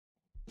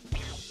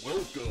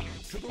Welcome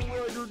to the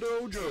Writer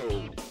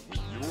Dojo with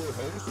your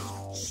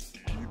hosts,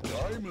 Steve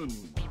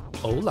Diamond.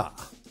 Hola.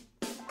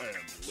 And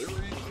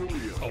Larry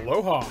Correia.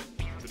 Aloha.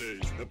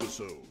 Today's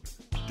episode,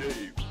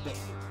 Dave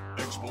Butler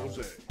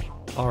Expose.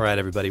 All right,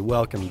 everybody,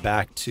 welcome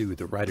back to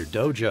the Writer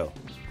Dojo.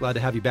 Glad to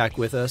have you back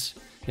with us.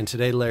 And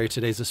today, Larry,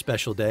 today's a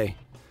special day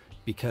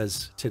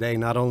because today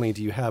not only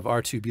do you have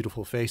our two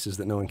beautiful faces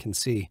that no one can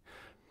see,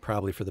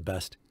 probably for the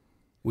best,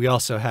 we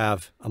also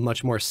have a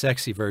much more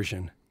sexy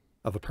version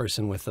of a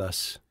person with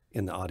us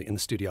in the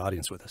studio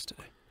audience with us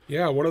today.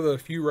 Yeah, one of the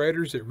few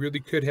writers that really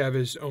could have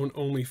his own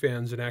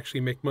OnlyFans and actually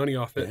make money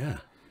off it. Yeah.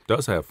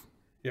 Does have.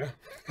 Yeah.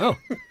 Oh.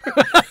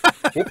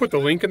 We'll put the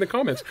link in the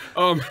comments.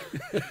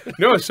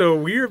 No, so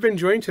we have been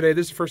joined today.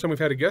 This is the first time we've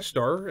had a guest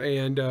star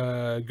and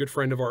a good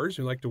friend of ours.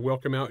 We'd like to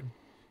welcome out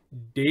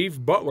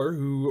Dave Butler,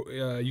 who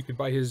you can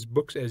buy his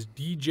books as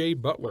DJ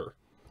Butler.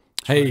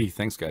 Hey,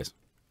 thanks, guys.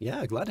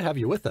 Yeah, glad to have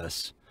you with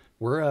us.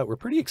 We're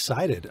pretty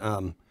excited.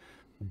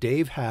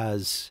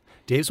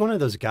 Dave's one of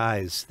those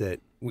guys that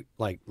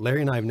like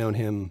Larry and I have known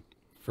him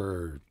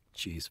for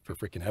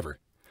freaking ever.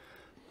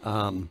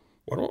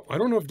 Well, I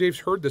don't know if Dave's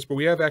heard this, but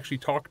we have actually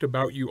talked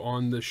about you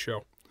on this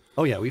show.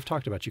 Oh yeah, we've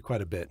talked about you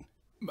quite a bit.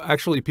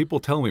 Actually, people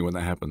tell me when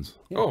that happens.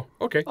 Yeah. Oh,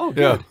 okay. Oh,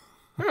 good. Yeah.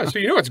 Yeah, so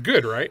you know it's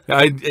good, right?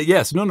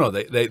 Yes. No.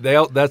 They.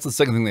 That's the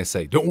second thing they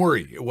say. Don't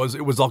worry. It was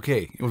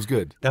okay. It was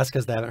good. That's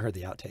because they haven't heard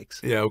the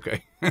outtakes. Yeah.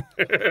 Okay.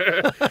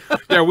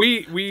 Yeah,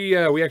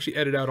 we actually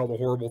edit out all the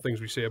horrible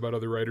things we say about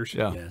other writers.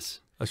 Yeah.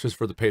 Yes. That's just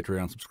for the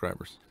Patreon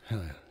subscribers.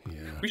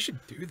 Yeah. We should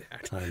do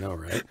that. I know,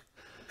 right?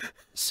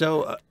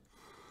 So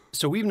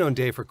we've known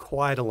Dave for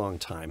quite a long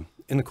time,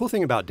 and the cool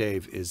thing about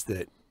Dave is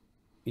that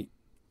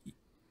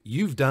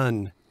you've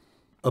done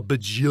a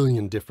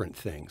bajillion different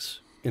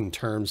things in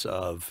terms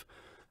of,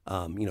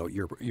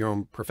 your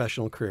own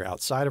professional career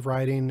outside of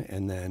writing,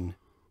 and then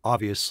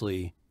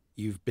obviously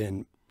you've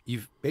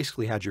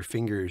basically had your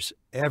fingers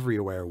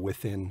everywhere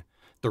within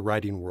the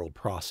writing world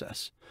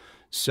process.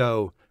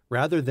 So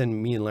rather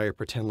than me and Larry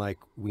pretend like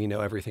we know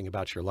everything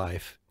about your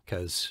life,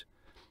 because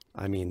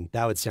I mean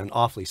that would sound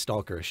awfully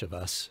stalkerish of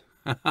us.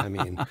 I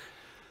mean,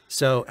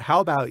 so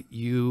how about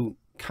you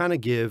kind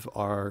of give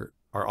our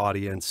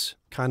audience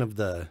kind of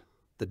the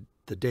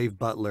Dave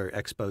Butler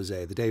expose,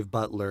 the Dave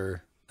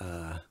Butler,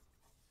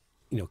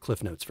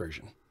 Cliff Notes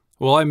version.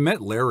 Well, I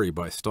met Larry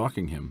by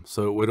stalking him,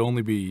 so it would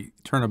only be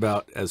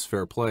turnabout as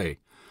fair play.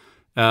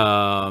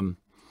 So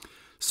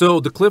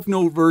the Cliff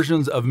Note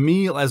versions of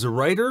me as a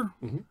writer,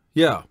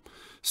 yeah.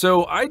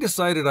 So I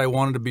decided I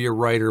wanted to be a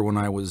writer when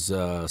I was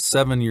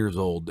 7 years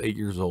old, 8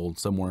 years old,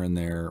 somewhere in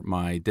there.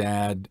 My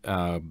dad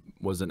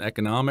was an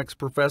economics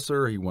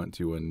professor. He went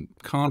to a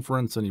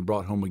conference and he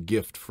brought home a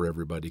gift for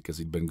everybody because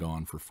he'd been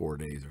gone for 4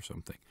 days or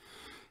something.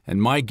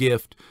 And my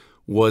gift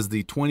was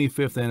the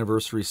 25th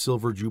anniversary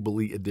Silver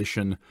Jubilee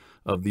edition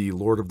of the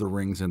Lord of the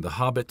Rings and the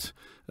Hobbit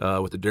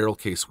with the Darrell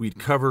K. Sweet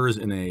covers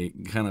in a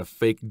kind of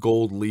fake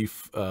gold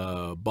leaf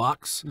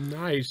box.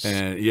 Nice.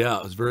 And yeah,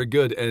 it was very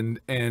good. And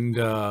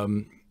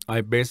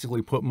I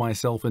basically put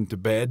myself into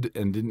bed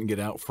and didn't get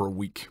out for a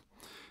week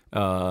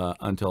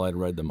until I'd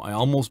read them. I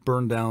almost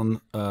burned down,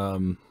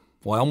 I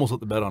almost lit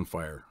the bed on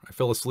fire. I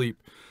fell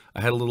asleep. I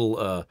had a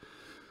little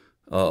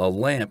a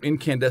lamp,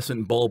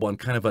 incandescent bulb on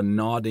kind of a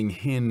nodding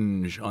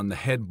hinge on the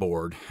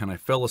headboard, and I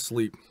fell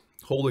asleep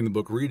holding the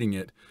book, reading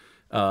it,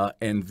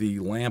 and the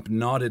lamp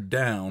nodded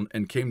down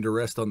and came to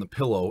rest on the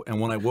pillow, and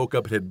when I woke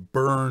up, it had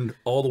burned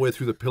all the way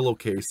through the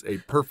pillowcase, a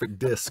perfect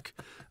disc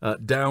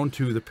down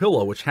to the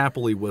pillow, which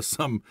happily was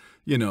some,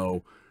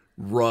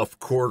 rough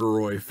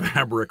corduroy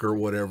fabric or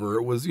whatever.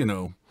 It was,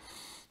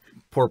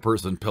 poor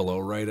person pillow,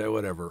 right?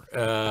 Whatever.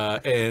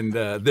 And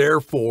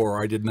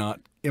therefore, I did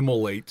not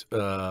immolate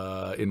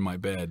in my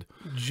bed.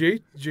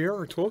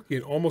 J.R.R.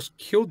 Tolkien almost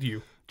killed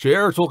you.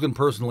 J.R.R. Tolkien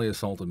personally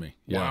assaulted me.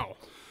 Yeah.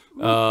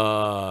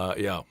 Wow.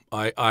 Yeah.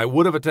 I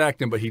would have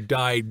attacked him, but he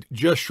died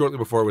just shortly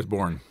before I was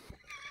born.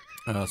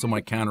 So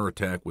my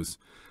counterattack was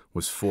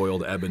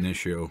foiled ab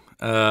initio.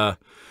 So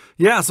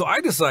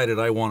I decided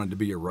I wanted to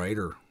be a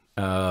writer.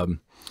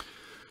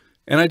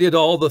 And I did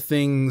all the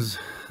things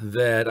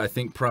that I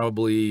think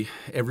probably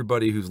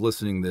everybody who's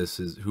listening to this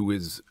who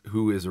is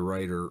a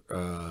writer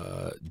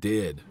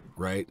did,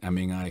 right? I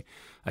mean, I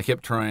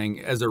kept trying,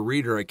 as a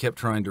reader, I kept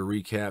trying to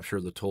recapture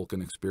the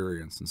Tolkien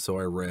experience. And so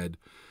I read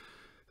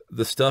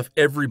the stuff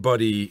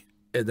everybody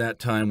at that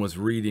time was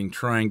reading,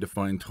 trying to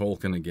find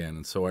Tolkien again.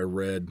 And so I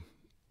read,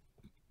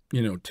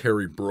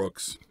 Terry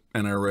Brooks,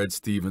 and I read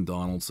Stephen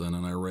Donaldson,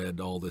 and I read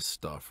all this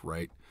stuff,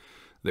 right,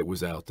 that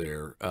was out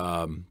there.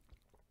 I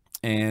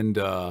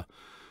didn't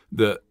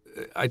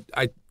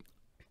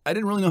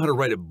really know how to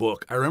write a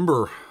book. I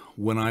remember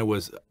when I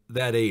was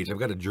that age, I've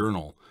got a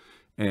journal,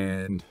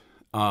 and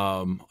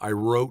I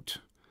wrote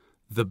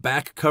the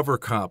back cover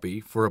copy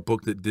for a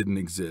book that didn't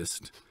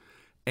exist,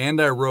 and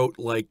I wrote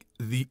like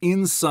the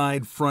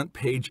inside front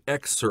page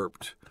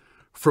excerpt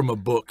from a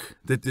book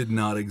that did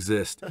not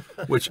exist,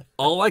 which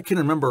all I can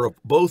remember of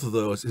both of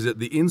those is that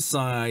the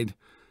inside,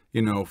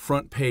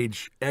 front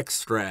page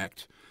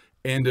extract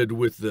entered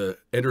with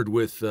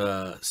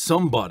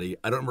somebody,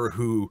 I don't remember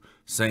who,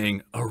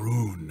 saying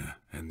Arun,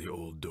 and the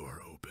old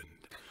door opened.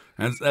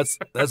 And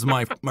that's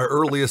my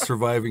earliest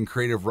surviving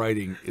creative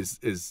writing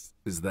is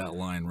that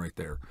line right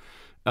there.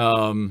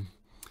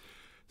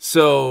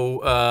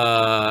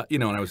 So you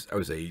know, and I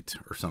was 8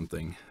 or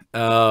something.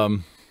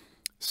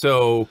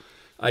 So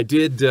I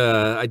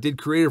did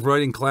creative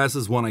writing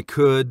classes when I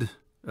could,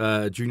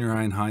 junior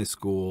high and high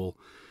school,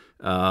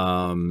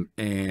 and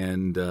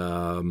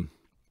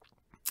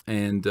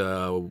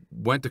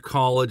went to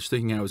college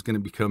thinking I was going to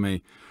become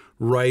a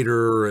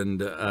writer, and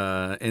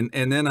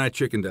then I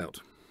chickened out.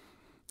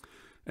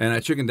 And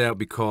I chickened out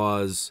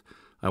because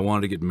I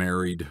wanted to get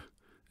married,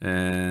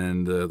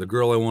 and the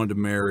girl I wanted to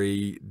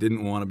marry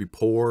didn't want to be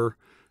poor,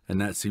 and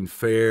that seemed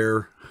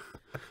fair.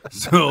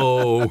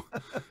 So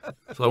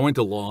I went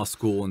to law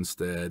school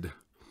instead,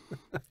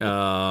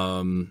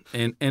 and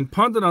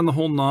punted on the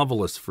whole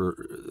novelist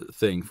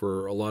thing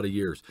for a lot of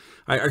years.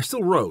 I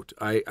still wrote.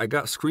 I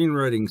got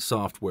screenwriting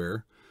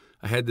software.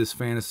 I had this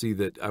fantasy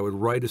that I would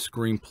write a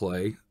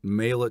screenplay,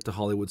 mail it to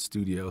Hollywood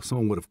studio.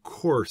 Someone would, of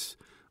course,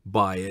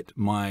 buy it.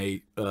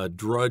 My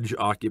drudge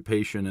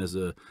occupation as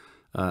a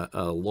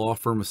law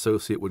firm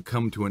associate would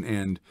come to an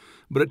end.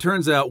 But it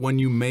turns out when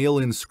you mail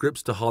in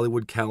scripts to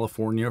Hollywood,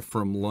 California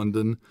from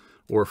London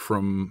or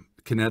from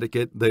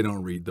Connecticut, they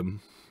don't read them.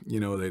 You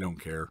know, they don't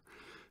care.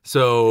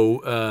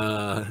 So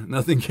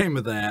nothing came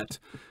of that.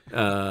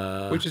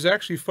 Which is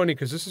actually funny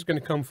because this is going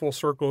to come full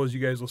circle, as you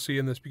guys will see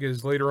in this,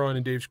 because later on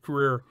in Dave's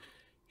career,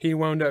 he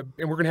wound up,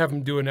 and we're going to have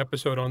him do an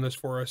episode on this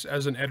for us,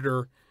 as an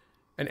editor,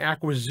 an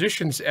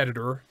acquisitions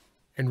editor,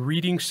 and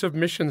reading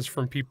submissions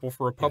from people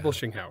for a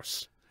publishing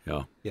house.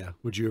 Yeah. Yeah.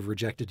 Would you have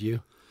rejected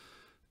you?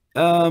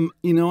 You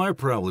know, I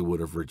probably would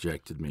have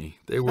rejected me.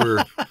 They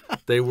were,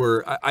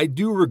 I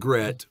do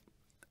regret,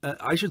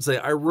 I should say,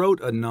 I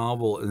wrote a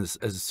novel as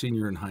a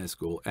senior in high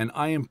school, and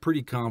I am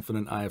pretty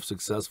confident I have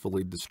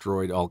successfully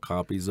destroyed all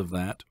copies of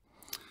that.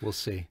 We'll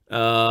see.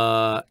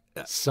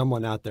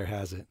 Someone out there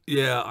has it.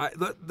 Yeah,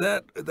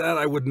 that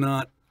I would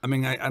not, I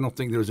mean, I don't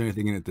think there's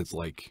anything in it that's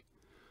like,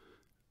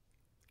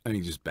 I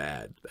mean, just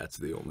bad. That's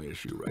the only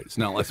issue, right? It's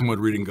not like someone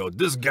would read and go,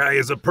 this guy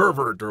is a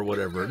pervert or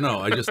whatever.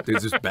 No, it's just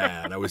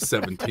bad. I was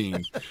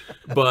 17.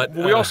 But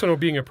we also know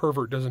being a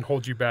pervert doesn't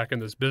hold you back in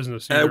this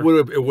business either.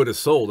 It would have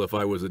sold if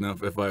I was a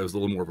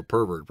little more of a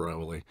pervert,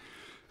 probably.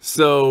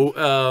 So,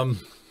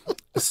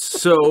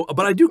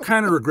 but I do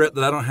kind of regret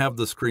that I don't have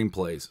the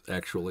screenplays,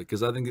 actually,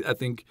 because I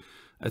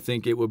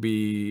think it would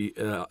be.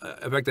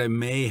 In fact, I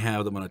may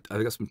have them on.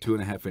 I got some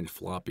 2.5-inch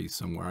floppies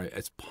somewhere.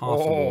 It's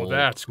possible. Oh,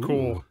 that's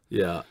cool.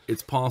 Yeah,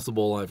 it's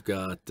possible. I've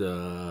got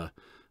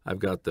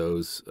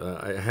those.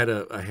 I had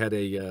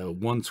a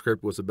one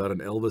script was about an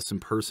Elvis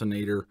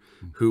impersonator,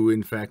 who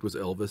in fact was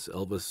Elvis.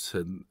 Elvis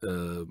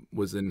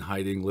was in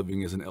hiding,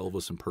 living as an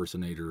Elvis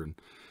impersonator, and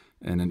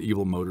an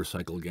evil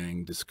motorcycle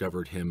gang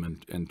discovered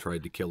him and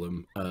tried to kill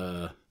him.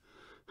 I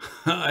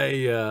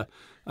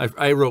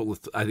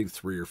wrote, I think,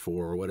 3 or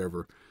 4 or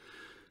whatever.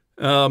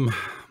 And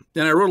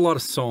I wrote a lot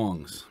of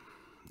songs.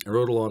 I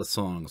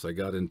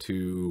got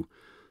into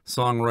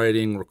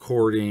songwriting,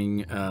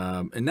 recording,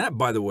 and that,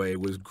 by the way,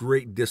 was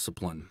great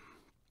discipline.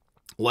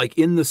 Like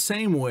in the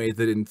same way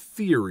that in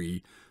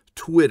theory,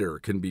 Twitter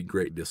can be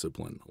great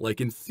discipline. Like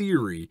in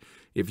theory,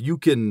 if you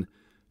can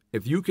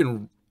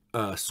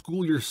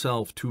school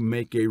yourself to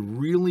make a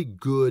really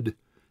good,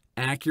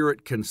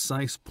 accurate,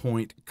 concise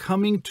point,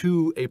 coming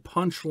to a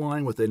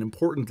punchline with an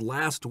important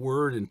last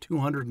word in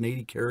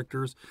 280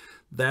 characters,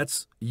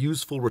 that's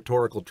useful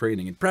rhetorical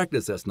training. In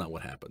practice, that's not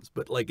what happens.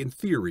 But like in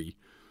theory,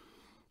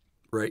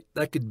 right,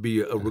 that could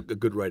be a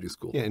good writing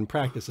school. Yeah, in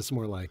practice, it's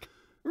more like,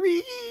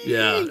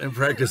 yeah, in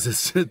practice,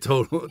 it's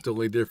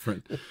totally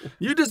different.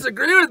 You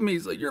disagree with me,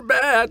 so you're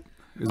bad.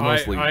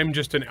 I'm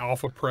just an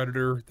alpha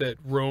predator that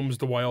roams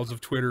the wilds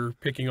of Twitter,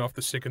 picking off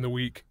the sick and the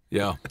weak.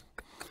 Yeah.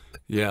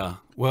 Yeah.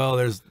 Well,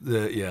 there's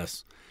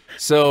yes.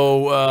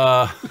 So,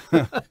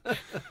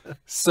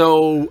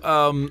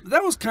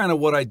 that was kind of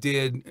what I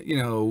did, you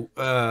know,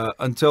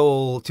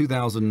 until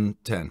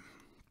 2010.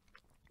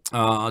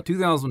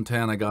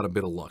 2010, I got a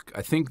bit of luck.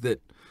 I think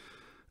that,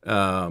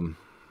 I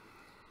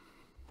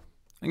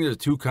think there's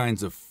 2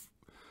 kinds of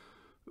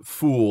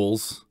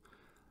fools.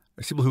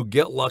 There's people who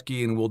get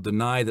lucky and will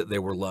deny that they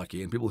were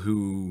lucky, and people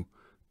who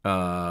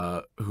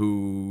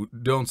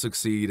don't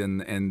succeed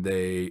and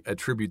they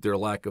attribute their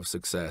lack of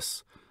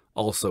success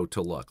also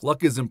to luck.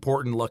 Luck is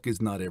important. Luck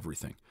is not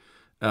everything.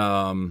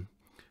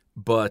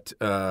 But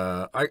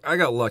I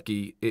got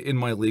lucky in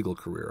my legal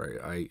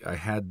career. I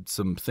had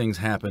some things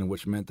happen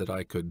which meant that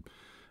I could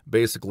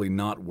basically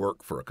not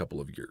work for a couple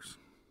of years,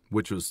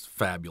 which was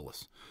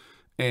fabulous.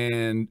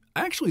 And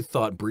I actually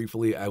thought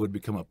briefly I would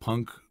become a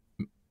punk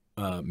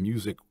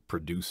music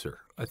producer.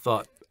 I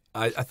thought,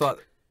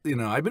 you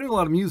know, I've been doing a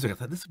lot of music. I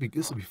thought this would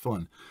be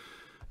fun.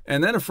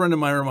 And then a friend of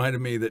mine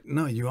reminded me that,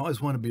 no, you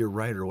always want to be a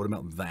writer. What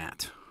about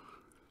that?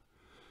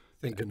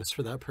 Thank goodness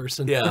for that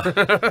person. Yeah.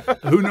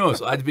 Who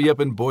knows? I'd be up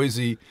in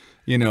Boise,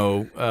 you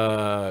know,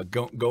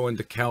 going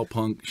to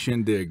cowpunk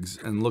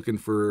shindigs and looking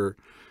for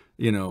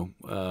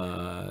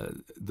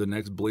the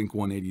next Blink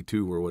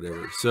 182 or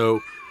whatever.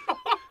 So,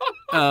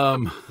 I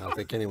don't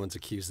think anyone's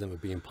accused them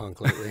of being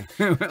punk lately.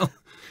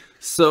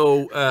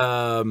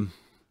 so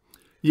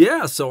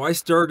yeah, so I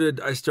started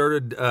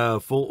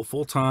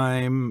full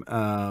time.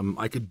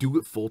 I could do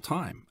it full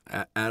time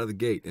out of the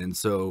gate, and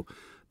so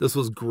this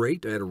was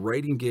great. I had a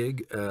writing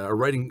gig, a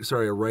writing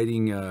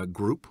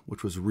group,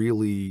 which was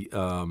really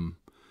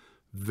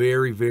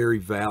very, very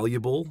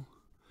valuable.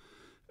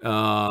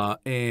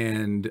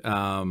 And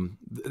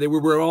they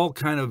were all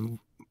kind of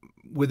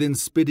within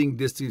spitting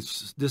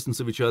distance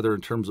of each other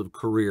in terms of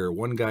career.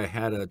 One guy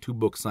had a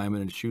 2-book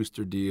Simon and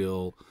Schuster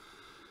deal.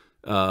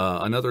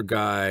 Another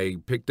guy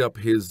picked up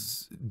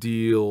his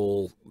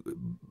deal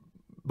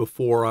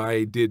before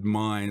I did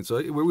mine.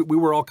 So we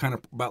were all kind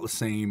of about the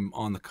same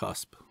on the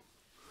cusp.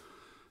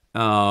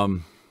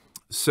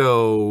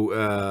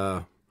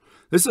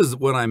 This is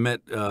when I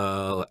met,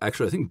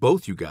 actually, I think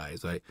both you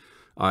guys.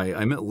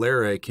 I met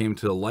Larry. I came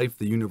to Life,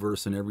 the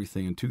Universe, and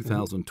Everything in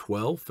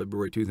 2012,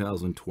 February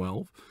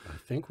 2012. I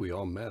think we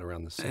all met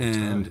around the same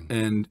time.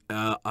 And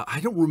I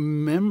don't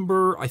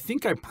remember. I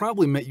think I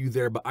probably met you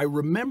there, but I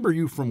remember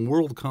you from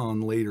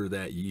WorldCon later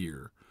that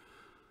year.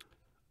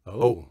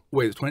 Oh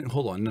wait, it's 20.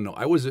 Hold on, no.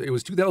 It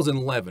was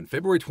 2011,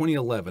 February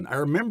 2011. I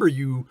remember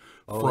you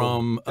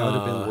from that would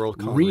have been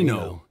WorldCon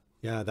Reno.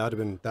 Yeah, that would have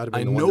been.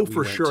 I know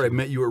for sure. I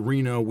met you at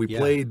Reno. We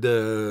played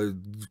the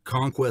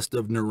Conquest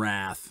of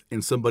Narath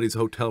in somebody's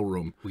hotel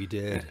room. We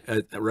did,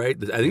 right?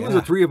 I think it was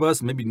the three of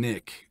us, maybe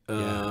Nick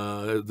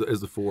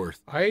as the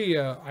fourth.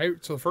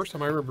 So the first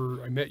time I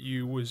remember I met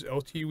you was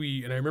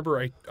LTE, and I remember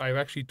I've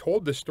actually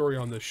told this story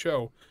on the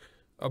show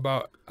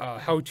about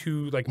how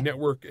to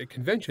network at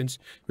conventions,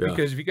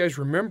 because if you guys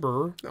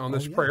remember on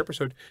this prior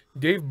episode,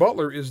 Dave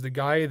Butler is the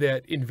guy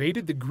that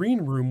invaded the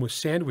green room with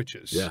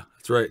sandwiches. Yeah,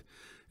 that's right.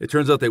 It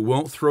turns out they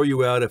won't throw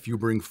you out if you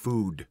bring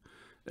food.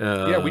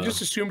 We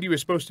just assumed he was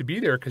supposed to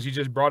be there because he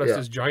just brought us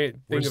this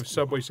giant thing of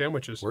Subway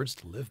sandwiches. Words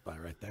to live by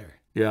right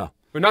there. Yeah.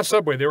 But not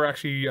Subway. They were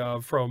actually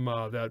from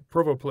that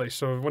Provo place.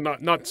 So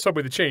not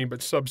Subway the chain,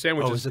 but Sub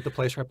Sandwiches. Oh, is it the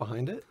place right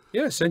behind it?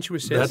 Yeah,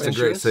 Sensuous Sandwich. That's a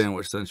great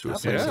sandwich.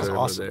 Sensuous Sandwich. That's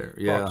awesome. There.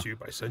 Yeah. Brought to you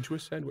by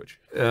Sensuous Sandwich.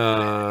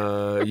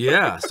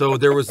 Yeah. So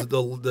there was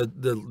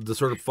the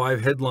sort of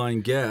 5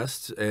 headline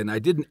guests, and I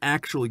didn't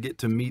actually get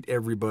to meet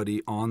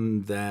everybody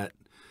on that.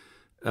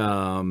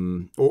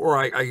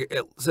 I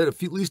said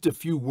at least a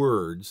few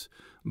words,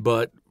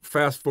 but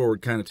fast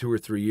forward kind of 2 or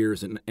 3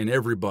 years, and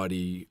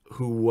everybody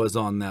who was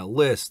on that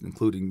list,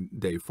 including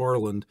Dave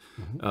Farland,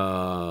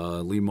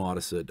 Lee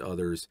Modisett,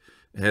 others,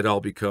 had all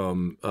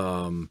become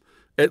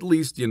at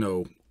least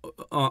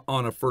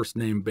on a first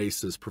name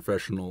basis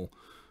professional.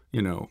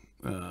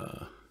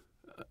 Not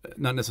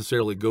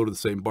necessarily go to the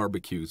same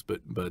barbecues,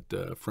 but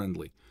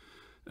friendly.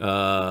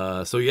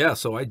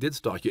 So I did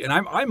stalk you, and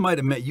I might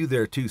have met you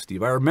there too,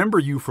 Steve. I remember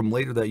you from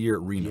later that year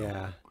at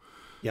Reno.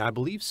 Yeah, I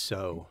believe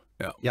so.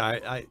 Yeah.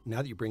 I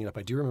now that you bring it up,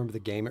 I do remember the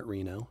game at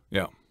Reno.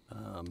 Yeah.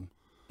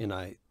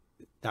 And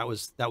that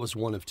was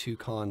one of 2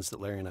 cons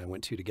that Larry and I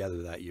went to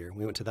together that year.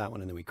 We went to that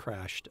one, and then we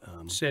crashed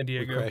San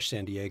Diego. We crashed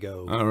San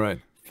Diego. All right.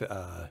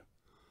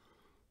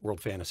 World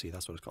Fantasy,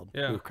 that's what it's called.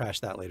 Yeah. We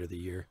crashed that later the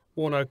year.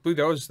 Well, and I believe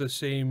that was the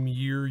same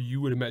year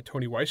you would have met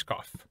Tony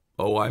Weiskopf.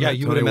 Oh, I met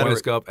Tony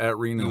Weiskopf at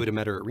Reno. You would have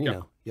met her at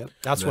Reno. Yep.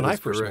 That's when I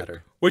first met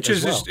her. Which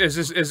is, as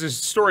this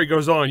story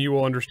goes on, you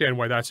will understand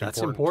why that's important.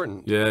 That's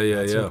important. Yeah.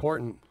 That's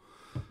important.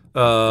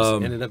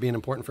 It ended up being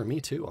important for me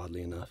too,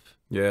 oddly enough.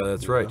 Yeah,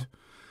 that's right.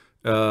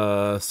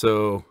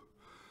 So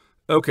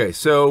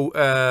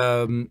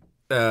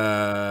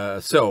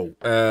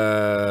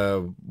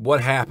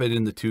what happened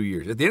in the 2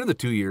 years? At the end of the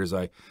 2 years,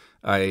 I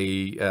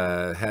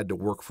had to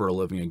work for a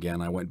living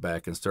again. I went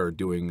back and started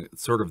doing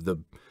sort of the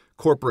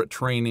corporate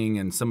training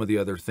and some of the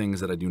other things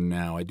that I do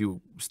now.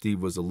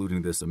 Steve was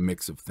alluding to this, a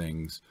mix of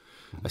things.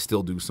 I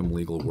still do some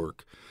legal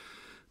work.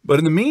 But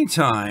in the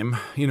meantime,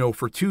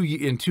 for 2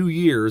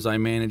 years, I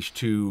managed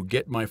to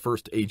get my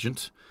first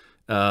agent,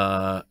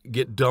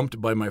 get dumped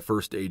by my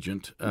first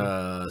agent,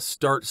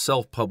 start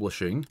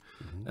self-publishing,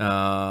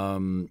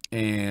 and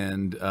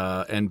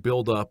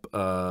build up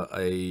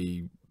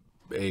a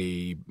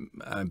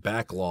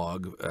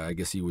backlog, I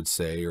guess you would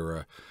say,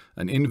 or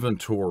an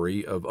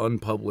inventory of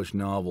unpublished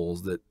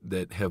novels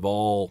that have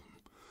all.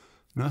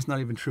 No, that's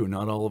not even true.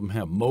 Not all of them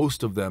have.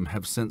 Most of them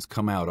have since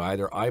come out.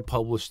 Either I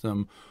published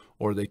them,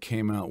 or they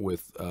came out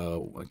with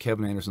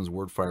Kevin Anderson's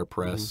Wordfire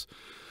Press.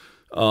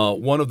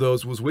 One of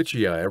those was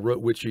Witchy Eye. I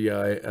wrote Witchy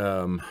Eye,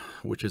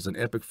 which is an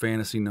epic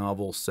fantasy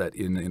novel set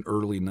in an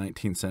early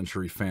 19th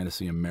century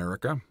fantasy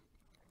America.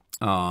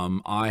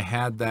 I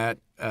had that.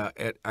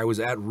 I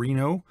was at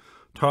Reno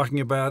talking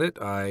about it.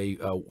 I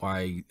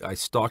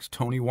stalked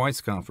Tony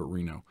Weiskopf at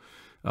Reno.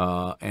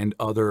 And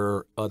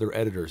other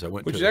editors.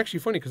 Which is actually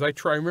funny because I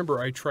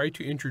tried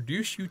to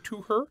introduce you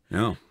to her.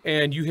 Yeah.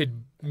 And you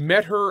had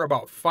met her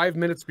about 5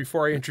 minutes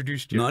before I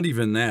introduced you. Not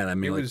even that. I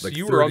mean, like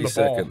you 30 were on the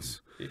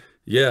seconds. Ball.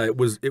 Yeah, it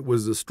was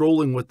a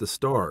strolling with the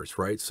stars,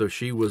 right? So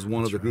she was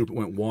one of the group that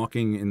went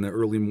walking in the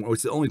early morning.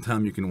 It's the only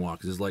time you can walk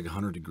because it's like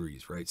 100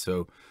 degrees, right?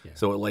 So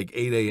so at like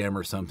 8 a.m.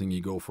 or something,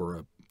 you go for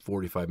a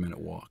 45-minute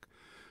walk.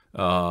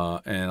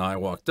 And I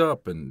walked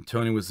up, and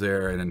Tony was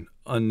there, and an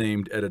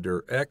unnamed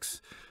editor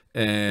X,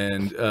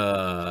 and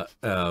not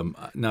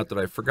that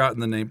I've forgotten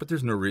the name, but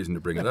there's no reason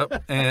to bring it up.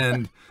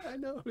 And I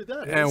know who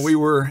that is. and we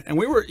were,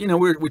 you know,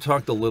 we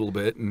talked a little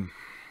bit,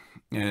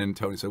 and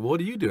Tony said, "Well, what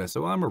do you do?" I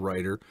said, "Well, I'm a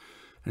writer."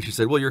 And she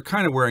said, "Well, you're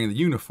kind of wearing the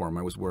uniform."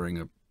 I was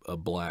wearing a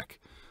black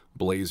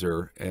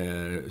blazer,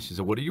 and she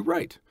said, "What do you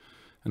write?"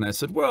 And I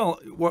said, "Well,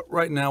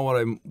 right now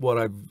what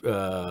I've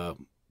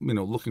you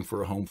know, looking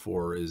for a home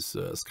for is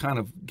it's kind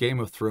of Game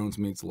of Thrones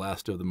meets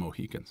Last of the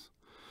Mohicans."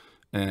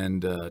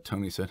 And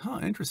Tony said, "Huh,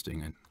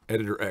 interesting." And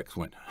editor X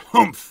went,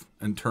 "Humph,"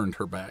 and turned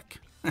her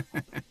back.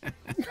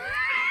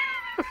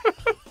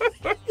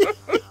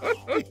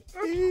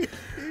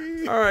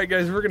 All right,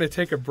 guys, we're going to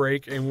take a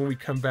break, and when we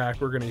come back,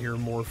 we're going to hear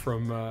more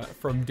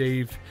from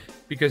Dave,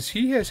 because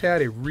he has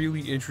had a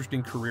really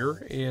interesting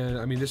career, and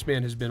I mean, this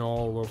man has been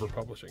all over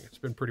publishing. It's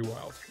been pretty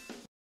wild.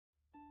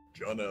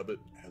 John Abbott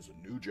has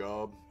a new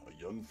job,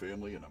 a young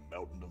family, and a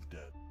mountain of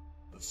debt.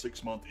 The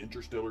 6-month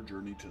interstellar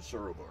journey to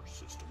Saravar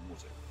system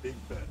was a big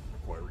bet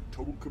requiring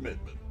total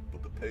commitment,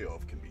 but the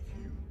payoff can be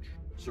huge.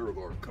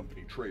 Saravar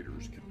company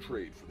traders can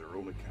trade for their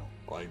own account,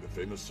 buying the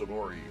famous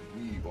Samori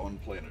weave on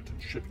planet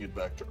and shipping it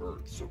back to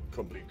Earth so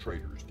company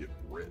traders get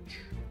rich.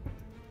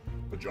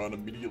 But John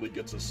immediately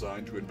gets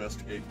assigned to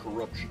investigate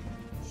corruption.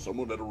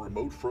 Someone at a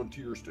remote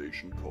frontier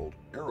station called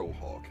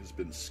Arrowhawk has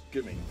been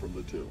skimming from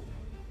the till.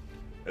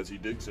 As he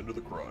digs into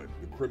the crime,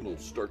 the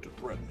criminals start to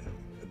threaten him,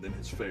 and then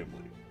his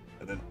family,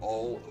 and then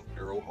all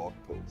of Arrowhawk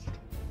Post.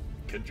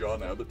 Can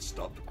John Abbott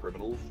stop the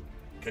criminals?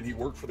 Can he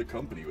work for the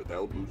company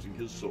without losing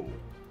his soul?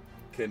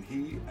 Can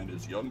he and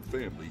his young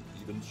family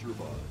even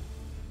survive?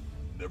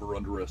 Never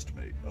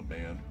underestimate a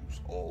man who's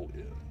all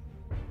in.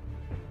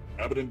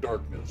 Abbott in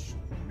Darkness,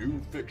 new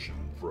fiction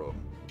from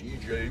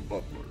DJ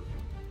Butler.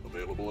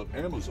 Available at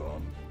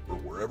Amazon or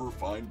wherever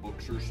fine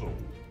books are sold.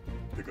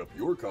 Pick up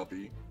your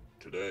copy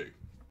today.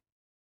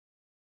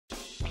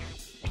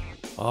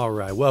 All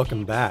right,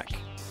 welcome back.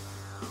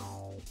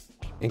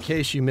 In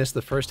case you missed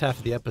the first half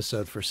of the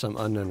episode for some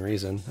unknown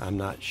reason, I'm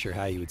not sure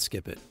how you would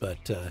skip it, but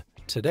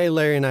today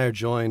Larry and I are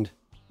joined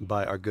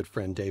by our good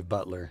friend Dave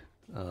Butler,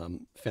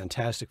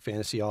 fantastic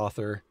fantasy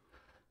author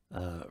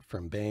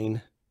from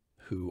Bane,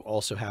 who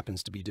also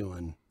happens to be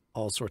doing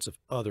all sorts of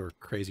other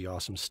crazy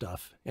awesome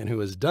stuff, and who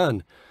has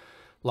done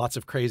lots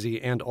of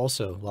crazy and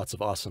also lots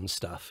of awesome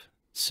stuff.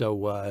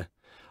 So,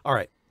 all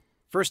right,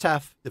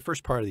 the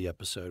first part of the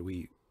episode,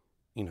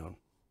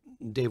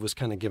 Dave was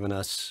kind of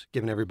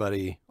giving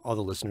everybody, all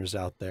the listeners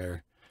out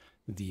there,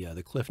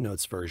 the Cliff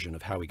Notes version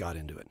of how we got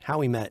into it, how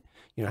we met,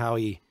 how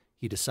he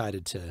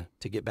decided to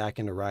get back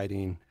into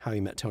writing, how he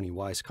met Tony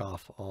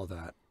Weisskopf, all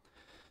that.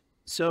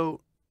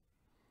 So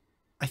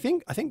I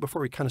think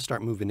before we kind of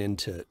start moving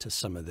into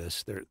some of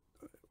this,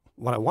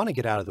 what I want to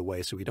get out of the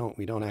way so we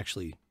don't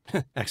actually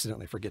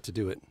accidentally forget to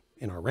do it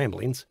in our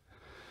ramblings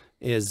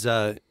is,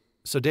 so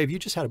Dave, you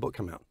just had a book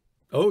come out.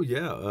 Oh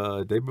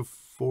yeah, day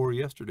before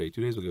yesterday,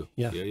 2 days ago.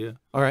 Yeah.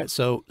 All right,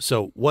 so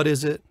what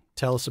is it?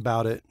 Tell us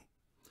about it.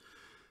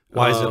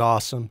 Why is it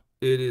awesome?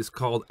 It is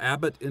called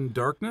Abbott in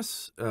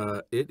Darkness.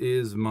 It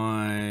is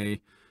my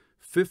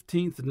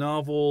 15th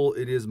novel.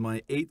 It is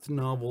my 8th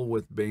novel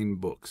with Bane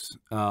Books.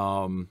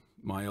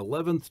 My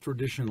 11th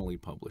traditionally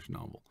published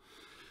novel.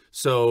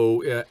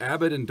 So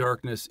Abbott in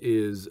Darkness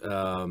is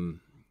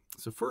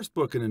it's the first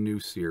book in a new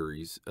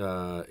series.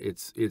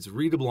 It's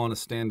readable on a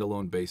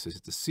standalone basis.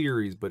 It's a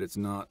series, but it's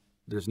not.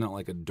 There's not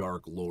like a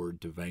dark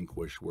lord to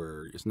vanquish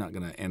where it's not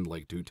going to end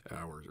like Two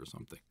Towers or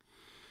something.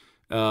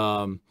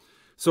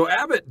 So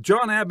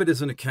John Abbott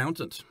is an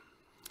accountant.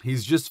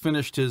 He's just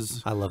finished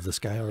his. I love this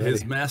guy already.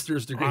 His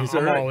master's degree.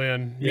 I'm all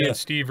in. Me and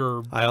Steve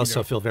are. I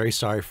also feel very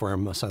sorry for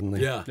him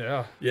suddenly.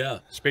 Yeah.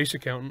 Space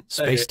accountant.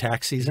 Space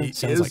tax season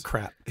sounds like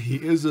crap. He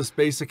is a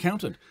space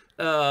accountant.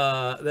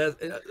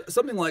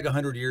 Something like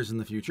 100 years in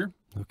the future.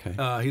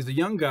 Okay. He's a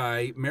young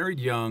guy, married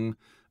young.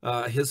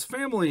 His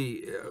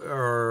family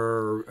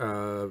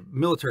are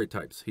military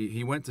types.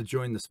 He went to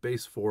join the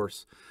Space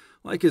Force.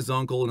 Like his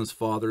uncle and his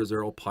fathers,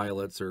 they're all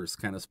pilots or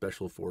kind of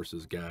special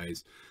forces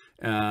guys.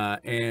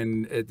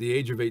 And at the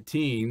age of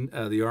 18,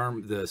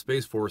 the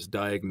Space Force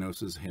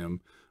diagnoses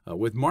him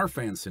with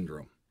Marfan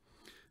syndrome,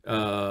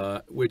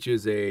 which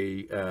is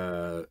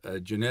a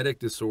genetic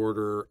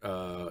disorder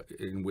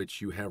in which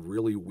you have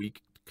really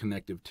weak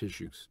connective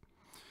tissues.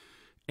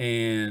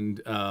 And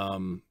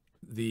so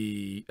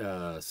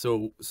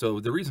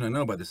the reason I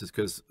know about this is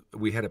because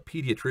we had a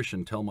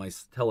pediatrician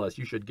tell us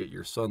you should get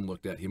your son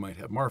looked at. He might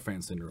have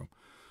Marfan syndrome.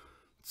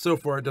 So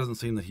far, it doesn't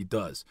seem that he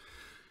does.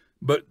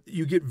 But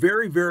you get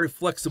very, very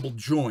flexible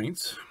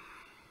joints,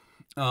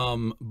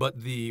 but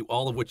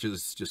all of which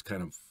is just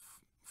kind of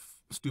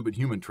stupid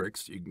human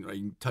tricks. You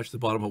can touch the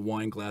bottom of a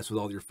wine glass with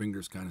all your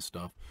fingers, kind of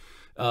stuff.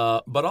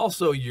 But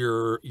also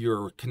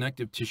your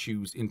connective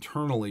tissues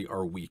internally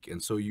are weak,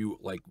 and so you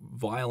like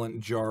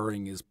violent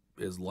jarring is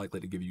likely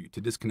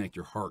to disconnect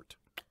your heart,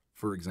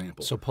 for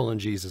example. So pulling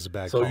G's is a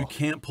bad So call. you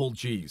can't pull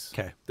G's.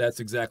 Okay. That's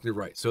exactly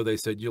right. So they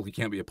said you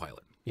can't be a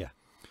pilot. Yeah.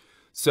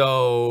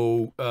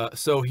 So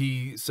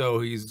he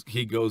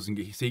goes and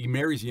he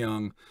marries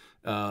young,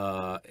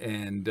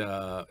 and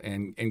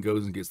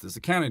goes and gets this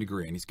accounting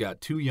degree, and he's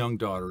got 2 young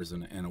daughters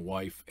and a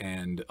wife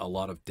and a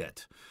lot of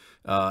debt,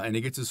 and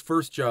he gets his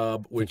first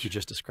job, Which which you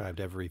just described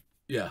every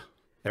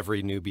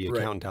newbie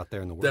Right. accounnt out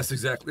there in the world. that's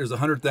exactly. There's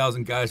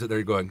 100,000 guys out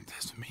there going,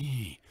 "That's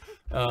me."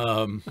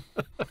 And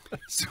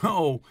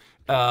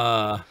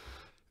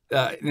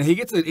he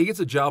gets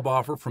a job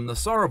offer from the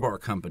Saravar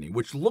company,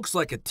 which looks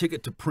like a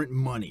ticket to print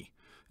money.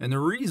 And the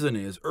reason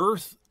is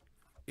Earth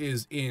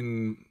is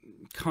in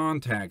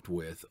contact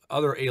with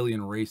other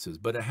alien races,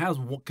 but it has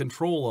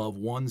control of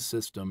one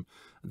system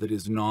that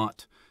is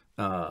not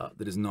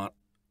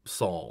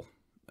Sol.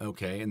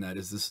 Okay, and that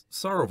is this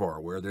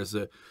Saravar, where there is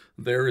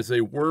a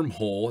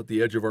wormhole at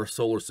the edge of our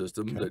solar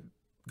system that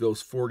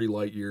goes 40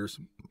 light years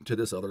to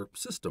this other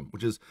system,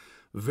 which is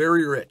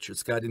very rich.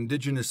 It's got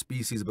indigenous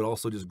species, but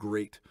also just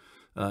great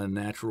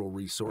natural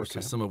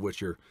resources, some of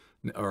which are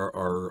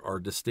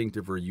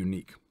distinctive or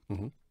unique.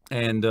 Mm-hmm.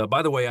 And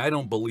by the way, I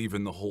don't believe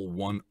in the whole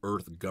one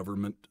Earth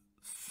government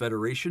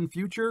federation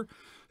future.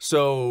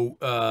 So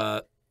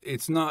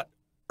it's not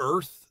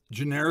Earth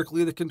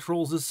generically that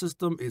controls this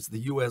system. It's the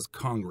U.S.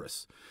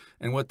 Congress.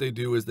 And what they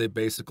do is they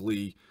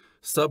basically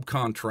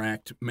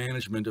subcontract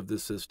management of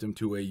this system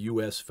to a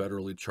U.S.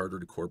 federally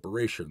chartered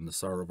corporation, the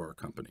Saravar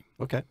Company.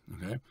 Okay.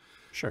 Okay.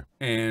 Sure.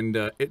 And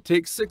it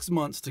takes 6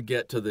 months to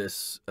get to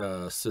this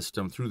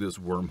system through this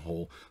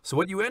wormhole. So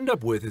what you end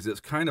up with is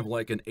it's kind of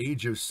like an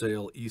Age of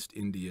Sail East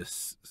India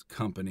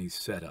Company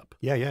setup.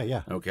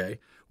 Yeah. Okay,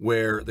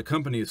 where the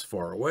company is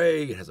far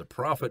away, it has a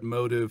profit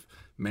motive.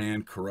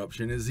 Man,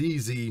 corruption is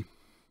easy.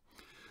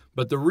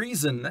 But the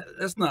reason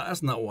that's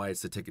not why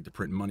it's a ticket to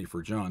print money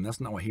for John.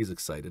 That's not why he's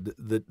excited.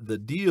 The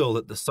deal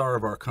that the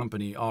Saravar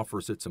Company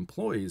offers its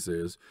employees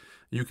is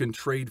you can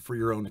trade for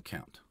your own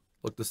account.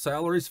 Look, the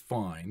salary's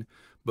fine,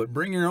 but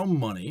bring your own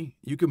money.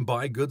 You can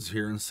buy goods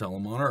here and sell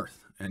them on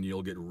Earth, and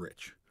you'll get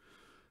rich.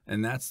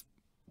 And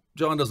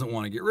John doesn't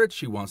want to get rich.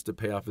 He wants to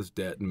pay off his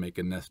debt and make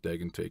a nest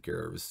egg and take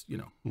care of his,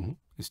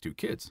 his 2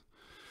 kids.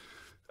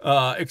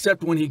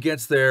 Except when he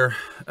gets there,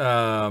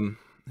 the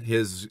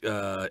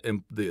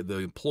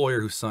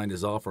employer who signed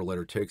his offer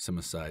letter takes him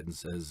aside and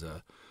says,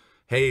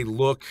 hey,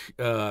 look,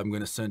 I'm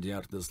going to send you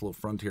out to this little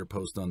frontier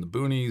post on the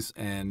boonies,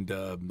 and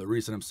the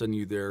reason I'm sending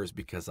you there is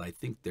because I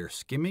think they're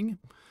skimming,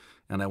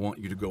 and I want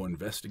you to go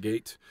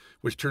investigate,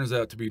 which turns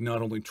out to be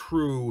not only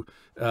true,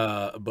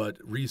 but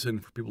reason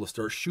for people to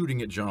start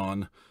shooting at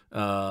John,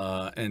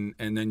 and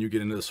then you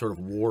get into this sort of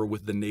war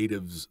with the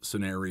natives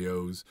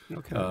scenarios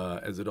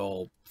as it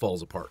all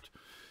falls apart.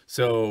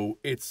 So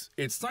it's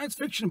science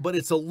fiction, but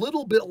it's a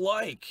little bit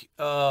like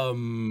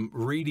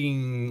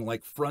reading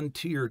like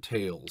Frontier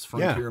Tales,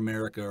 Frontier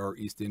America or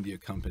East India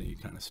Company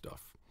kind of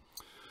stuff.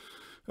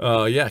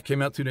 It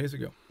came out 2 days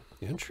ago.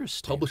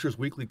 Interesting. Publishers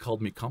Weekly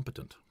called me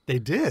competent. They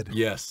did?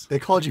 Yes. They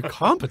called you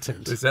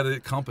competent. They said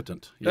it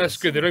competent. That's Yes.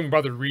 good. They don't even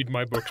bother to read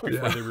my books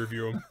before they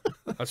review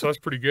them. So that's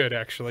pretty good,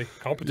 actually.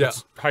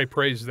 Competence, high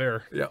praise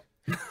there. Yeah.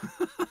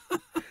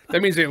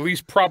 That means they at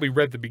least probably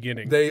read the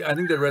beginning. I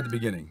think they read the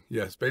beginning.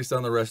 Yes, based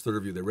on the rest of the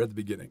review, they read the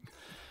beginning.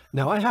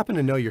 Now, I happen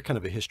to know you're kind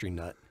of a history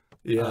nut.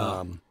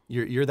 Yeah.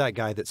 You're that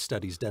guy that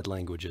studies dead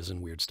languages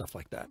and weird stuff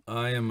like that.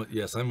 I'm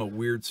a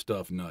weird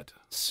stuff nut.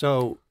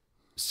 So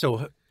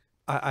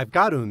I've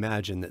got to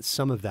imagine that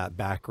some of that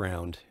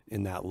background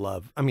in that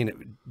love, I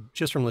mean,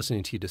 just from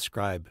listening to you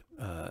describe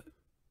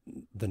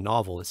the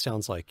novel, it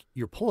sounds like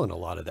you're pulling a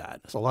lot of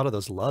that. There's a lot of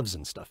those loves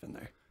and stuff in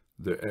there.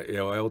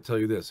 I will tell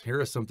you this.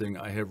 Here is something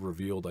I have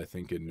revealed, I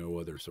think, in no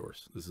other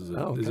source. This is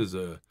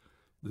a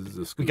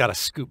scoop. We got a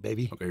scoop,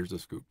 baby. Okay, here's a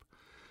scoop.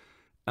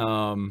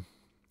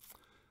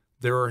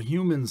 There are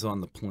humans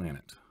on the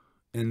planet,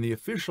 and the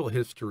official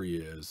history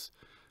is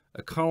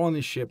a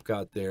colony ship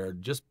got there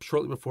just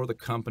shortly before the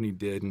company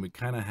did, and we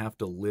kind of have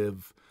to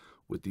live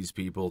with these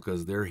people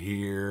because they're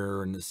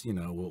here, and this,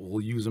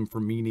 we'll use them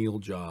for menial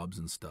jobs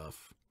and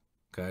stuff.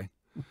 Okay.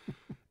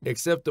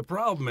 Except the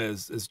problem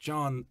is, as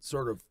John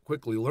sort of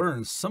quickly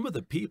learns, some of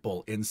the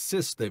people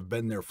insist they've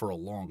been there for a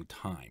long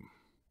time.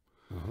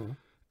 Uh-huh.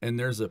 And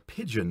there's a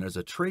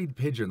trade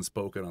pigeon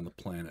spoken on the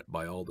planet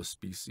by all the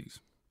species.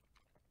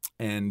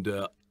 And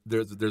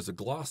there's a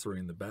glossary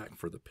in the back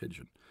for the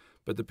pigeon.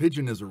 But the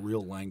pigeon is a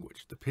real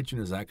language. The pigeon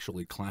is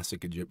actually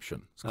classic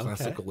Egyptian. It's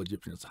classical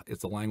Egyptian.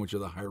 It's the language of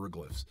the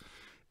hieroglyphs.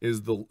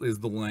 Is the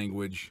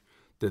language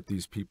that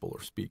these people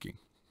are speaking.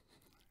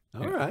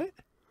 All right.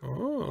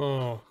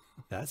 Oh,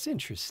 that's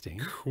interesting.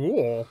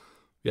 Cool.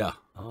 Yeah.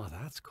 Oh,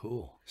 that's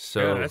cool.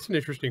 So that's an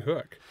interesting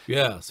hook.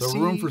 Yeah. So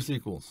room for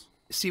sequels.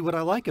 See, what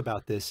I like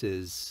about this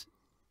is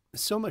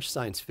so much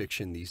science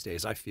fiction these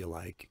days. I feel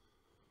like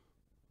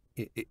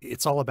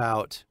it's all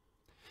about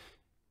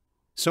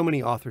so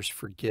many authors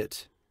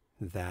forget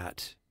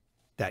that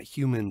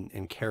human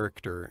and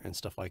character and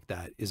stuff like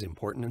that is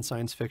important in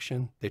science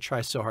fiction. They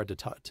try so hard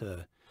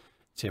to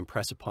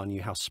impress upon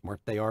you how smart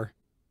they are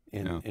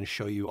and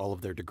show you all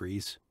of their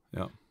degrees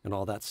and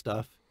all that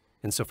stuff.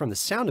 And so from the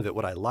sound of it,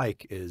 what I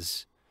like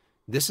is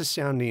this is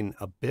sounding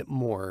a bit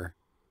more,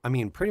 I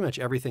mean, pretty much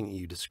everything that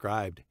you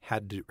described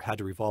had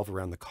to revolve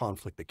around the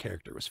conflict the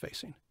character was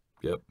facing.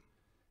 Yep.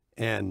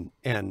 And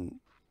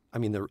I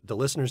mean, the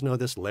listeners know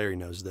this, Larry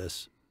knows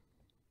this.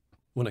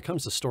 When it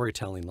comes to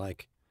storytelling,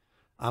 like,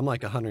 I'm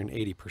like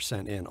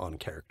 180% in on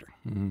character.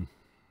 Mm-hmm.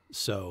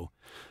 So.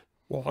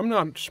 Well, I'm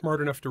not smart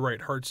enough to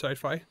write hard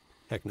sci-fi.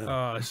 Heck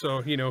no.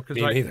 So, you know, because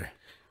Me neither.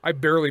 I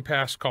barely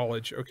passed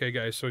college. Okay,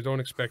 guys, so don't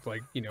expect,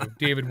 like, you know,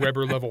 David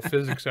Weber level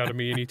physics out of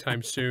me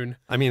anytime soon.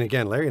 I mean,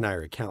 again, Larry and I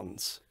are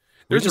accountants.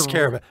 We just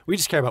care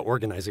about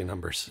organizing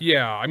numbers.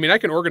 Yeah, I mean, I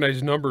can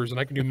organize numbers and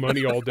I can do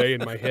money all day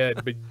in my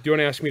head, but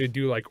don't ask me to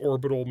do like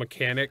orbital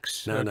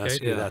mechanics. No,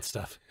 screw that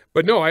stuff.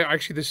 But no,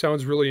 actually this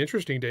sounds really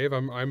interesting, Dave.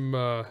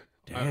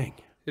 Dang.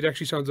 It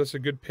actually sounds that's a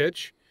good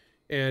pitch,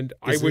 and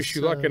I wish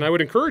you luck. And I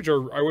would encourage our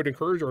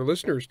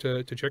listeners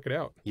to check it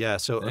out. Yeah.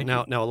 So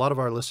now a lot of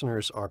our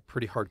listeners are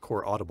pretty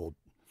hardcore Audible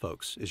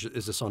folks.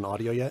 Is this on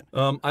audio yet?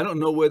 I don't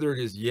know whether it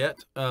is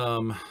yet.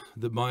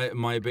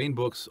 My Bane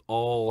books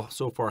all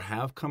so far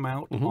have come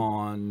out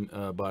on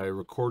by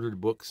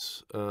recorded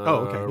books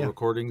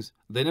recordings.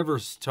 They never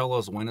tell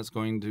us when it's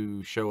going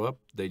to show up.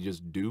 They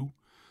just do.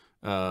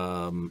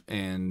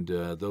 And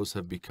those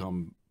have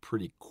become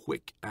pretty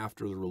quick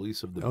after the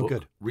release of the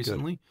book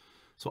recently.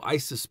 So I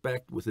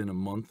suspect within a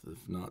month,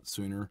 if not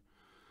sooner.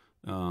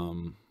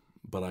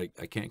 But I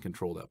can't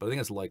control that. But I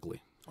think it's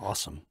likely.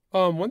 Awesome.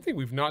 One thing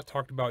we've not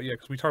talked about yet,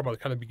 because we talked about the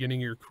kind of beginning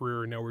of your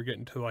career, and now we're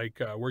getting to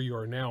like where you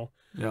are now.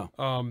 Yeah.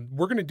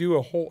 We're going to do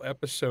a whole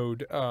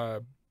episode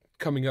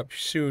coming up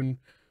soon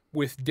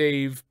with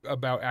Dave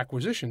about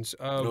acquisitions.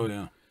 Oh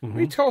yeah. Can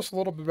you tell us a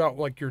little bit about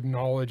like your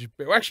knowledge?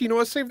 Actually, you know,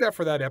 let's save that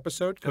for that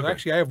episode, because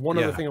actually I have one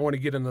other thing I want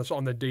to get in this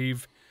on the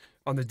Dave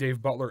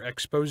Butler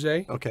expose.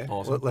 Okay.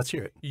 Awesome. Let's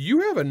hear it.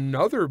 You have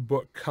another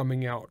book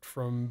coming out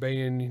from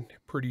Bain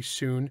pretty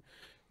soon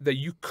that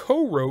you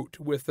co-wrote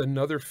with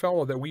another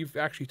fellow that we've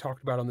actually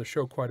talked about on the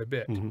show quite a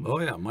bit.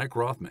 Oh yeah, Mike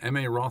Rothman,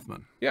 M.A.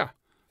 Rothman. Yeah.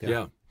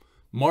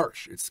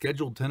 March. It's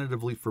scheduled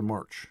tentatively for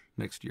March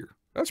next year.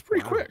 That's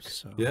pretty quick.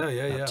 So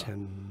Yeah.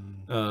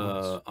 10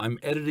 months. I'm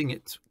editing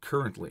it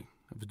currently.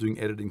 I was doing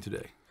editing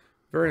today.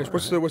 Very nice.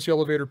 What's the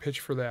elevator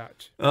pitch for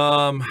that?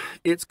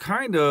 It's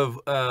kind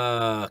of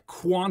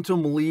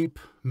Quantum Leap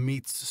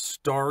meets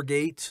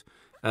Stargate.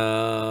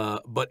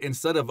 But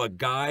instead of a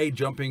guy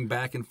jumping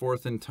back and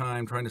forth in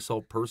time trying to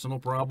solve personal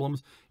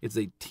problems, it's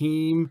a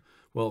team.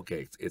 Well,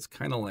 okay, it's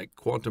kind of like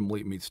Quantum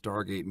Leap meets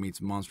Stargate meets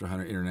Monster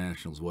Hunter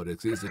International is what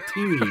it is. It's a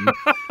team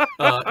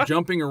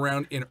jumping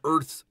around in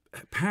Earth's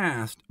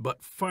past,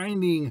 but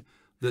finding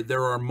that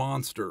there are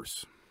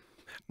monsters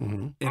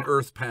in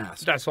Earth's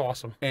past. That's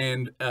awesome.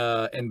 And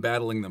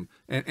battling them.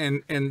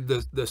 And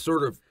the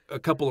sort of a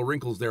couple of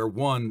wrinkles there.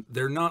 One,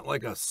 they're not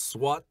like a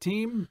SWAT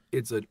team.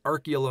 It's an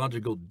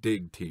archaeological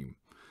dig team.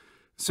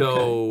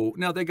 So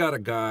now they got a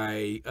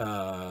guy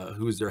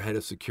who's their head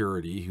of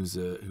security, who's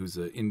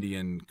a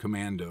Indian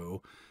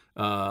commando,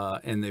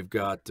 and they've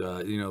got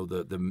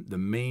the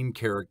main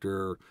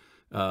character,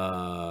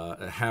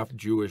 half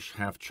Jewish,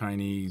 half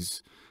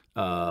Chinese.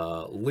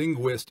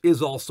 Linguist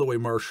is also a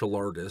martial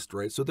artist,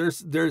 right? So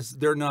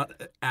they're not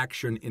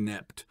action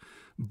inept,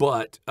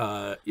 but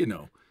they're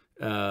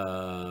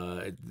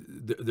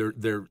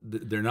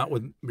not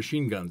with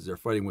machine guns. They're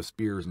fighting with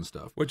spears and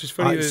stuff. Which is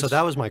funny. So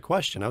that was my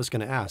question. I was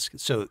going to ask.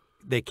 So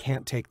they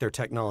can't take their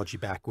technology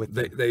back with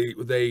them.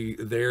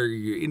 They're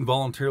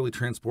involuntarily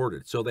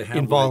transported. So they have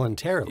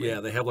involuntarily.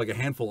 They have like a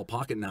handful of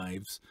pocket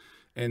knives.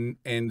 And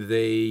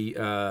they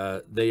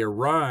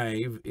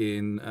arrive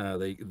in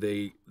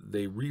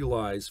they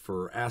realize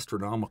for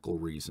astronomical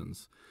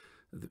reasons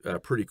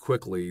pretty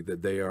quickly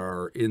that they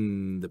are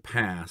in the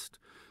past,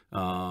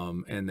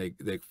 and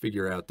they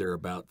figure out they're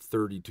about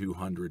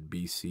 3200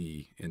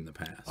 BC in the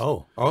past.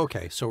 Oh,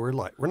 okay. So we're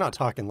not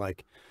talking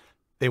like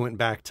they went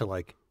back to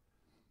like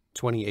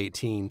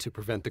 2018 to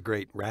prevent the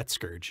Great Rat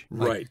Scourge.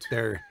 Like right.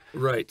 They're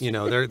right.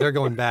 They're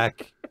going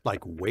back like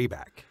way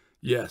back.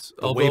 Yes,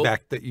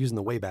 using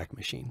the Wayback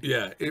Machine.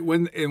 Yeah,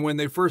 when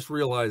they first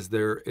realize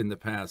they're in the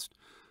past,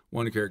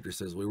 one character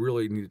says, "We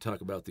really need to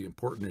talk about the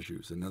important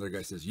issues." And another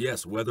guy says,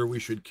 "Yes, whether we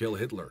should kill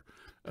Hitler."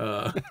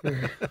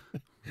 They're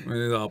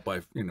out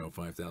by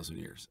 5,000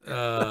 years.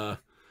 And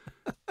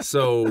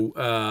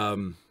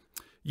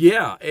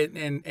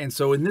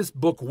so in this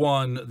book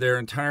one, they're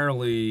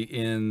entirely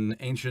in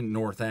ancient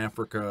North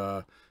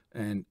Africa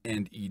and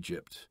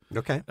Egypt.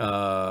 Okay.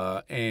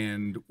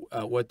 And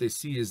what they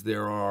see is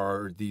there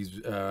are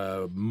these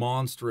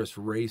monstrous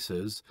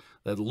races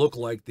that look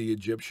like the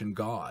Egyptian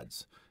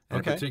gods. And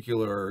in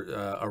particular,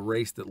 a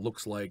race that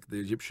looks like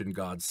the Egyptian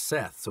god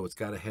Seth. So it's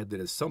got a head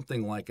that is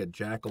something like a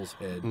jackal's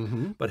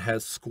head, but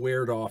has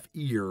squared off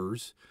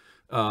ears.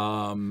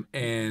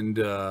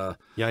 Yeah,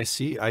 I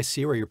see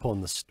where you're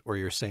pulling this, where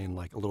you're saying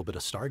like a little bit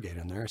of Stargate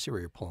in there. I see where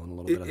you're pulling a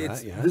little bit of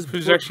that. Yeah. This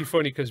is actually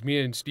funny because me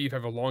and Steve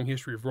have a long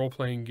history of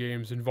role-playing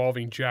games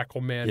involving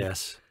Jackal Men.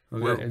 Yes.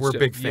 Okay. We're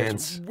big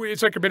fans.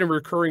 It's like been a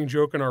recurring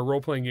joke in our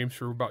role-playing games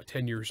for about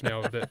 10 years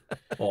now. That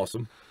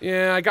Awesome.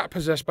 yeah, I got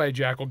possessed by a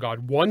jackal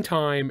god one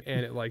time,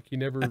 and it like you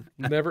never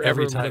Every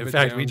ever time. live In it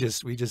fact, down. we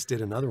just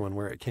did another one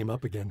where it came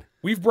up again.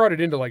 We've brought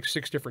it into like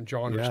 6 different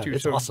genres Yeah, too.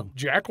 it's So awesome.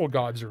 jackal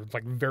gods are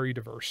like very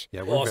diverse.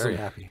 Yeah, we're Awesome. very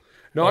happy.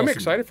 No, I'm Awesome.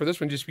 excited for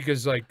this one just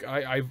because like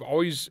I've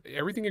always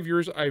everything of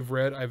yours I've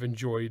read, I've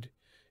enjoyed,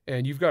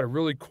 and you've got a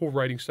really cool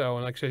writing style.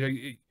 And like I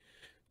said,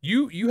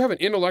 you have an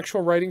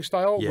intellectual writing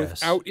style Yes.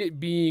 without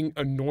it being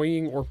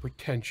annoying or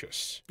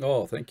pretentious.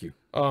 Oh, thank you.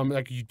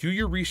 Like you do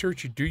your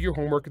research, you do your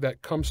homework,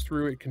 that comes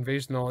through, it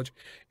conveys knowledge.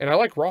 And I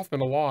like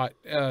Rothman a lot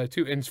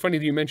too. And it's funny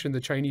that you mentioned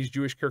the Chinese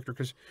Jewish character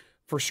because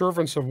for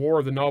Servants of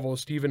War, the novel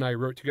Steve and I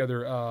wrote together,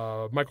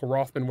 Michael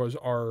Rothman was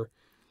our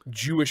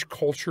Jewish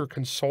culture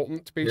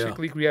consultant.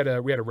 Basically, we had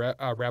a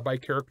rabbi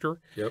character,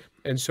 Yep.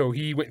 and so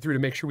he went through to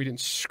make sure we didn't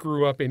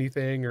screw up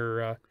anything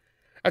or.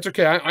 That's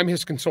okay. I'm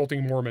his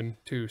consulting Mormon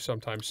too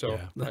sometimes. So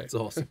Yeah, That's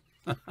awesome.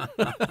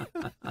 I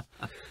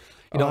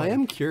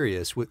am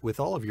curious with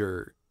all of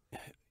your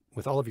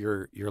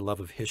love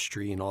of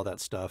history and all that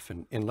stuff,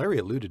 and Larry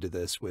alluded to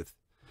this with,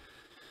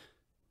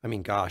 I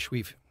mean, gosh,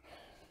 we've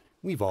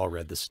all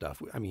read this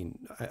stuff. I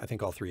mean, I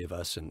think all 3 of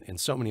us and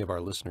so many of our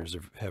listeners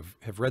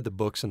have read the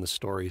books and the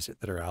stories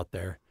that are out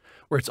there,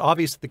 where it's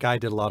obvious that the guy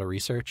did a lot of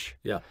research.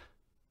 Yeah.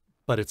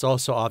 But it's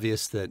also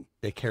obvious that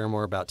they care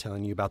more about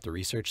telling you about the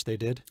research they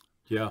did.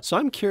 Yeah. So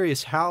I'm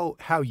curious how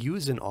you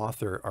as an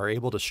author are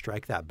able to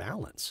strike that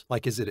balance.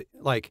 Like, is it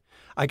like,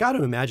 I got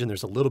to imagine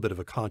there's a little bit of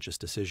a conscious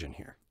decision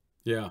here.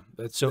 Yeah.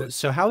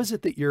 So how is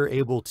it that you're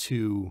able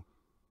to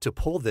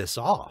pull this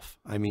off?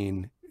 I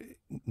mean,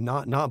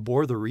 not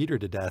bore the reader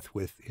to death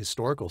with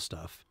historical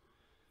stuff.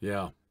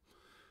 Yeah.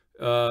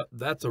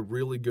 That's a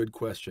really good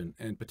question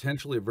and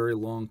potentially a very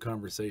long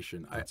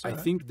conversation. I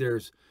think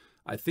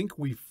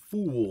we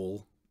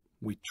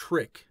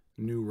trick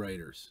new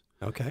writers.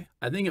 Okay.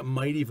 I think it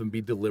might even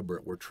be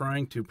deliberate. We're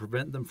trying to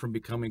prevent them from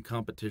becoming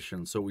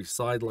competition, so we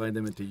sideline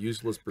them into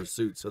useless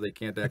pursuits so they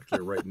can't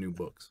actually write new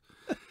books.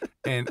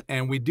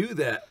 And we do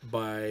that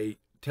by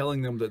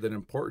telling them that an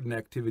important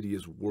activity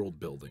is world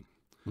building.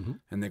 Mm-hmm.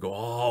 And they go,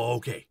 oh,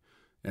 okay.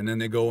 And then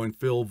they go and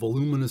fill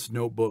voluminous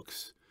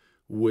notebooks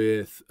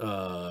with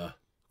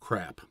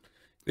crap.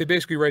 they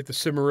basically write the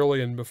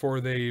Silmarillion before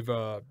they've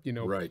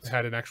Right.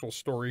 had an actual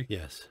story.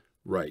 Yes.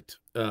 Right.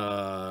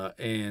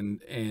 And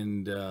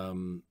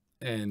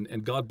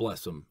God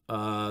bless them.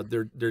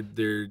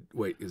 They're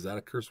wait, is that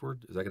a curse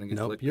word? Is that going to get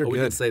Nope, clicked? you're We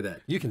good. can say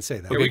that. You can say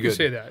that. Yeah, Okay, we can good.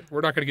 say that.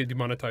 We're not going to get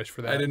demonetized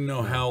for that. I didn't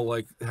know how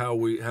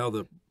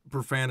the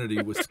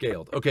profanity was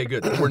scaled. Okay,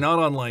 good. We're not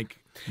on like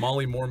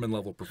Molly Mormon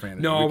level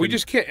profanity. No, we can-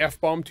 just can't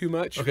F-bomb too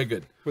much Okay,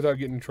 good. without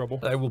getting in trouble.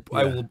 I will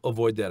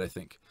avoid that, I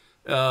think.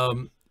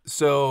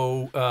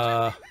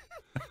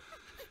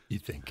 You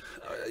think?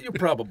 You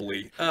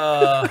probably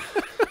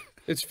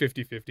It's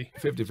 50-50.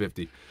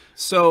 50-50.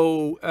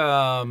 So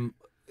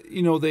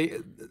they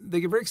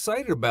get very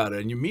excited about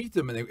it, and you meet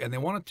them, and they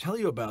want to tell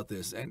you about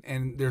this,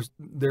 and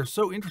they're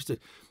so interested.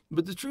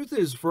 But the truth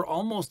is, for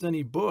almost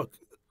any book,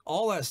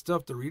 all that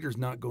stuff, the reader's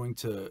not going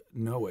to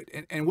know it.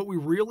 And what we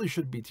really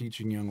should be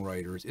teaching young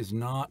writers is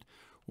not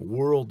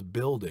world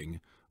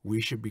building. We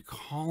should be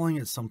calling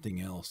it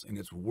something else, and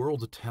it's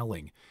world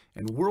telling.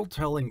 And world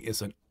telling is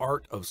an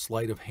art of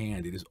sleight of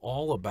hand. It is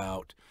all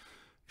about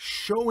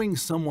showing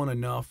someone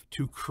enough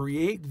to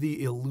create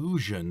the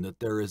illusion that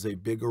there is a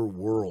bigger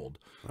world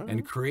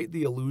and create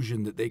the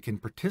illusion that they can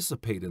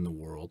participate in the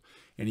world,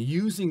 and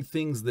using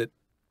things that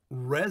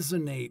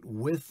resonate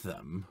with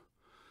them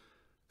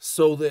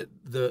so that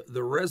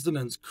the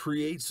resonance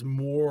creates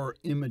more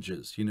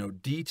images,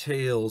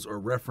 details or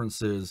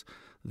references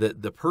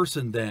that the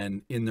person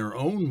then in their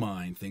own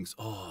mind thinks,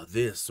 oh,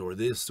 this or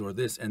this or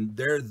this, and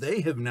they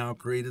have now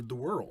created the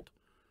world.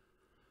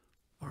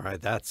 All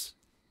right, that's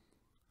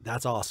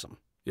awesome.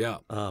 Yeah.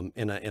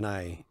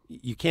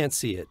 You can't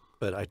see it,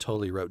 but I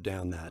totally wrote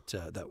down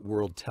that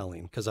world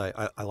telling because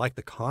I like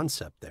the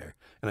concept there,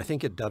 and I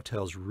think it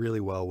dovetails really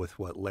well with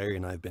what Larry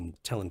and I have been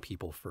telling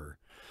people for,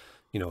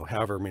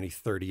 however many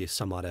 30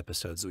 some odd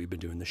episodes that we've been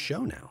doing the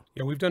show now.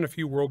 Yeah, we've done a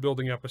few world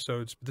building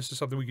episodes, but this is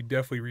something we could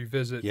definitely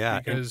revisit. Yeah,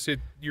 because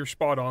you're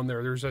spot on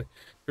there. There's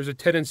a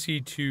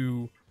tendency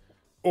to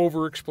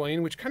over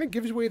explain, which kind of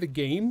gives away the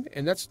game,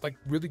 and that's like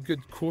really good,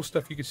 cool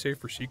stuff you could save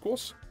for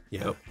sequels.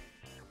 Yeah. Yep.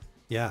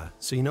 Yeah.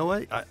 So you know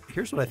what?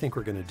 Here's what I think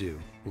we're going to do.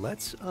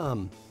 Let's.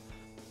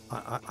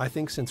 I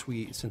think since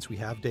we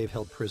have Dave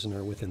held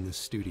prisoner within this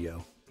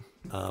studio,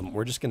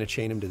 we're just going to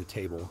chain him to the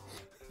table,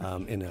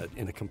 in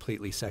a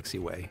completely sexy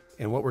way.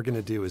 And what we're going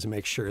to do is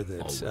make sure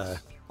that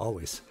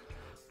always.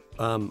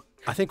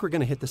 I think we're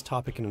going to hit this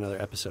topic in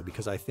another episode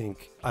because I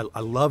think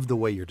I love the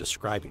way you're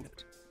describing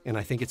it, and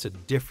I think it's a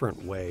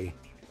different way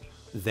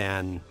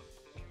than.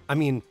 I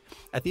mean,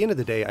 at the end of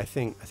the day, I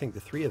think the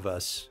three of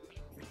us.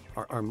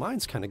 our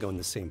minds kind of go in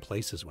the same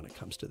places when it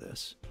comes to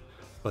this.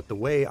 But the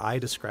way I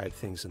describe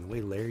things and the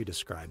way Larry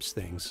describes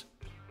things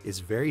is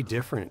very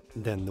different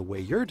than the way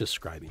you're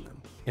describing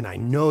them. And I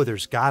know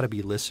there's got to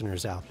be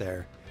listeners out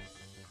there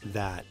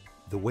that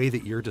the way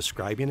that you're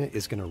describing it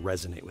is going to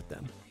resonate with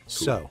them. Cool.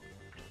 So,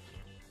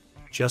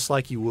 just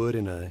like you would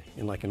in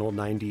like an old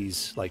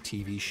 90s like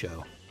TV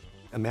show,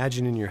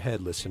 imagine in your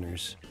head,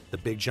 listeners, the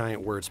big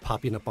giant words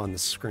popping up on the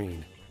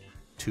screen.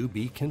 To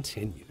be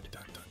continued.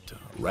 Dun, dun, dun.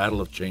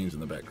 Rattle of chains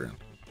in the background.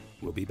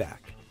 We'll be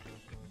back.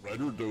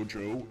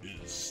 WriterDojo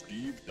is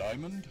Steve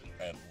Diamond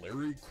and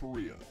Larry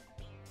Correia.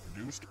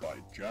 Produced by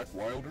Jack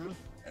Wilder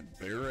and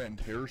Bear and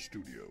Hare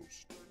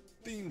Studios.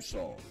 Theme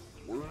song,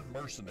 Word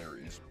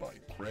Mercenaries by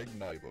Craig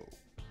Nivo.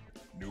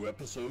 New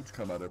episodes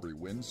come out every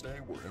Wednesday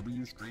wherever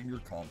you stream your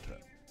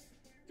content.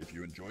 If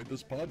you enjoyed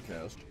this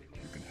podcast,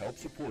 you can help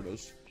support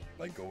us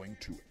by going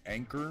to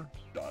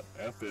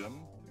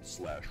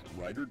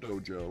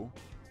anchor.fm/WriterDojo,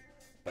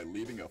 by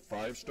leaving a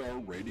 5-star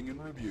rating and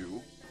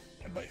review,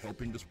 and by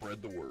helping to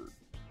spread the word.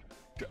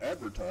 To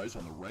advertise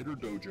on the Writer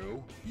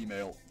Dojo,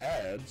 email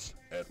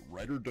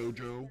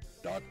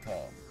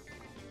ads@writerdojo.com.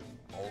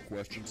 All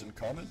questions and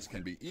comments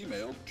can be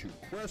emailed to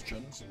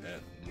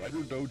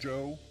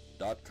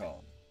questions@writerdojo.com.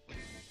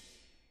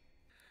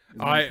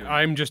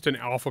 I'm just an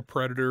alpha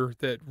predator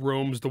that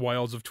roams the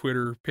wilds of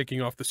Twitter, picking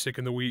off the sick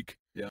and the weak.